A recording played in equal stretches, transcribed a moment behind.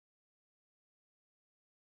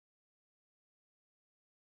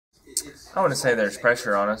I wouldn't say there's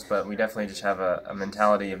pressure on us, but we definitely just have a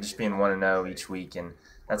mentality of just being 1-0 each week, and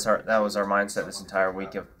that was our mindset this entire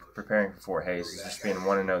week of preparing for Fort Hays, is just being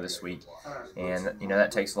 1-0 this week, and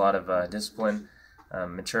that takes a lot of discipline,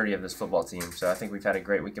 maturity of this football team. So I think we've had a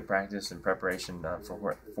great week of practice and preparation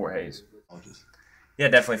for Fort Hays. Yeah,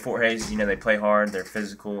 definitely Fort Hays. They play hard. They're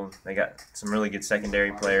physical. They got some really good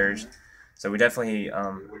secondary players. So we definitely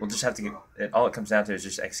we'll just have to get. All it comes down to is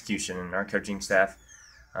just execution, and our coaching staff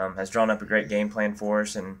has drawn up a great game plan for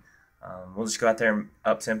us, and we'll just go out there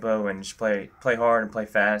up tempo and just play hard and play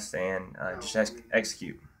fast and just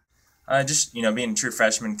execute. Just being a true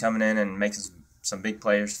freshman, coming in and making some big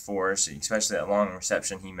plays for us, especially that long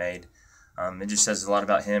reception he made. It just says a lot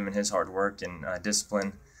about him and his hard work and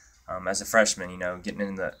discipline as a freshman. Getting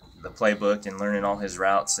in the playbook and learning all his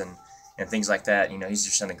routes and things like that. He's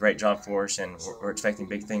just done a great job for us, and we're expecting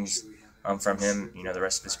big things from him. The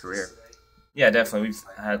rest of his career. Yeah, definitely. We've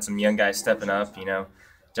had some young guys stepping up.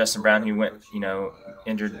 Justin Brown, who went,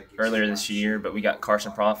 injured earlier this year, but we got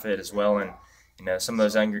Carson Profit as well, and some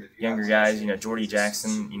of those younger guys, Jordy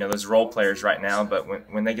Jackson, those role players right now. But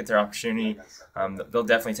when they get their opportunity, they'll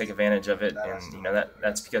definitely take advantage of it, and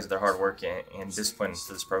that's because of their hard work and discipline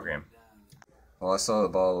for this program. Well, I saw the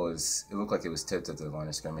ball it looked like it was tipped at the line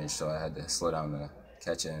of scrimmage, so I had to slow down to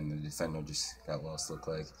catch it, and the defender just got lost, looked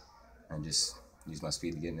like, and just used my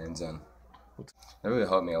speed to get in the end zone. It really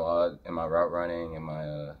helped me a lot in my route running and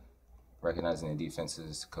my recognizing the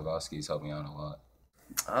defenses. Kowalski's helped me out a lot.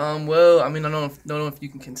 Well, I mean, I don't know if you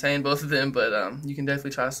can contain both of them, but you can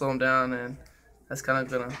definitely try to slow them down, and that's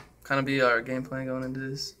gonna be our game plan going into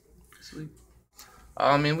this week.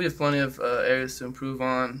 I mean, we have plenty of areas to improve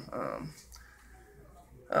on.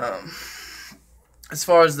 As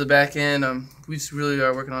far as the back end, we just really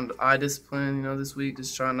are working on the eye discipline, this week,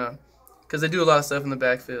 just trying to, because they do a lot of stuff in the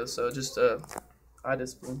backfield, so just eye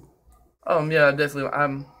discipline. Yeah, definitely.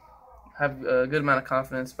 Have a good amount of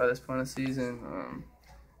confidence by this point of the season.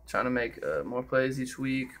 Trying to make more plays each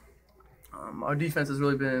week. Our defense has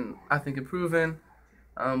really been, I think, improving.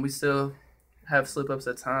 We still have slip-ups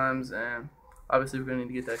at times, and obviously we're going to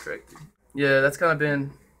need to get that corrected. Yeah, that's kind of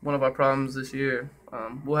been one of our problems this year.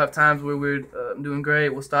 We'll have times where we're doing great,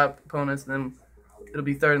 we'll stop opponents, and then it'll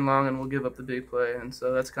be 3rd and long, and we'll give up the big play, and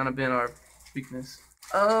so that's kind of been our weakness.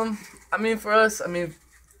 I mean, for us,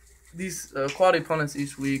 these quality opponents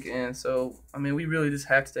each week, and so, we really just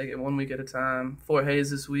have to take it one week at a time. Fort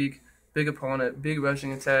Hays this week, big opponent, big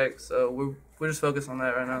rushing attack, so we're just focused on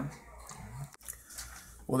that right now.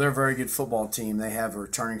 Well, they're a very good football team. They have a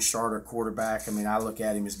returning starter quarterback. I look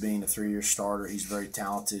at him as being a 3-year starter. He's very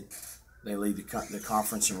talented. They lead the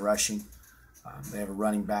conference in rushing. They have a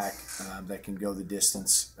running back that can go the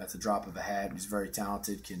distance at the drop of a hat. He's very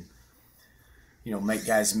talented, can make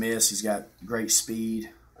guys miss. He's got great speed.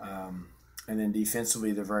 And then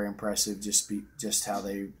defensively, they're very impressive. Just how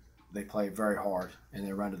they play very hard and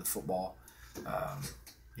they run to the football.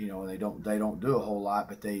 And they don't do a whole lot,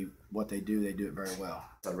 but what they do it very well.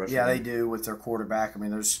 Yeah, they do with their quarterback.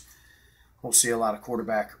 We'll see a lot of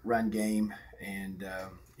quarterback run game, and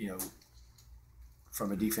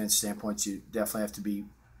from a defense standpoint, you definitely have to be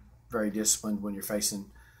very disciplined when you're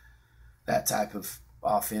facing that type of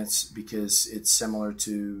offense, because it's similar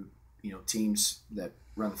to teams that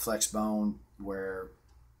run the flex bone, where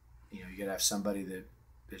you got to have somebody that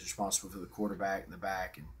is responsible for the quarterback in the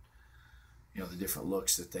back, and the different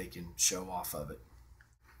looks that they can show off of it.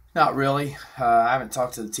 Not really. I haven't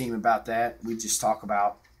talked to the team about that. We just talk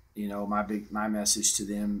about my message to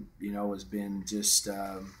them has been just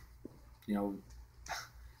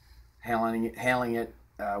handling it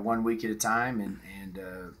 1 week at a time, and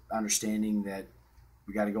understanding that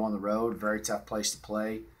we got to go on the road, a very tough place to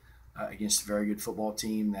play against a very good football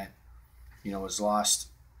team that has lost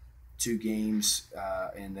 2 games,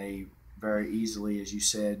 and they very easily, as you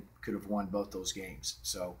said, could have won both those games.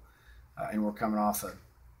 So, and we're coming off a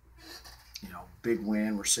big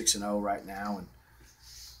win. We're 6-0 right now, and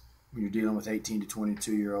when you're dealing with 18 to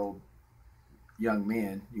 22-year-old young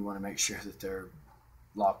men, you want to make sure that they're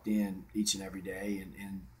locked in each and every day.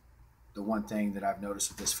 And the one thing that I've noticed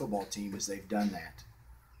with this football team is they've done that.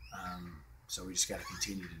 So we just got to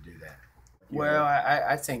continue to do that. Well,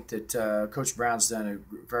 I think that Coach Brown's done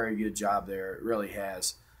a very good job there. It really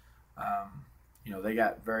has. They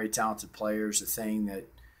got very talented players. The thing that,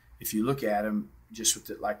 if you look at him, just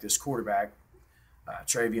with like this quarterback,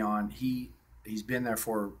 Travion, he's been there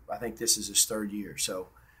for, I think this is his 3rd year. So,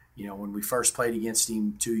 when we first played against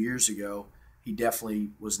him 2 years ago, he definitely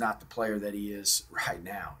was not the player that he is right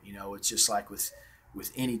now. It's just like with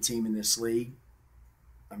any team in this league.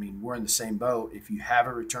 I mean, we're in the same boat. If you have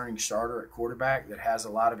a returning starter at quarterback that has a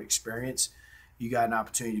lot of experience, you got an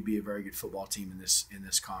opportunity to be a very good football team in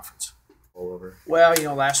this conference. All over. Well,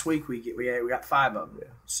 last week we got 5 of them.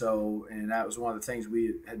 Yeah. So, and that was one of the things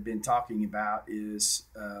we had been talking about is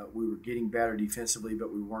we were getting better defensively,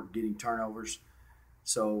 but we weren't getting turnovers.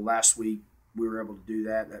 So last week we were able to do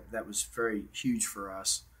that. That was very huge for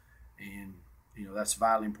us, and that's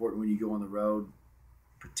vitally important when you go on the road,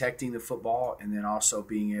 protecting the football and then also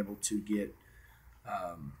being able to get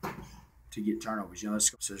turnovers.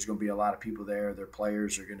 So there's going to be a lot of people there. Their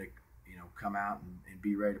players are going to come out and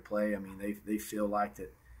be ready to play. I mean, they feel like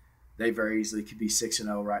that they very easily could be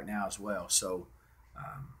 6-0 right now as well. So,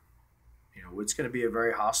 it's going to be a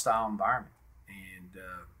very hostile environment, and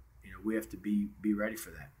we have to be ready for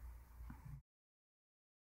that.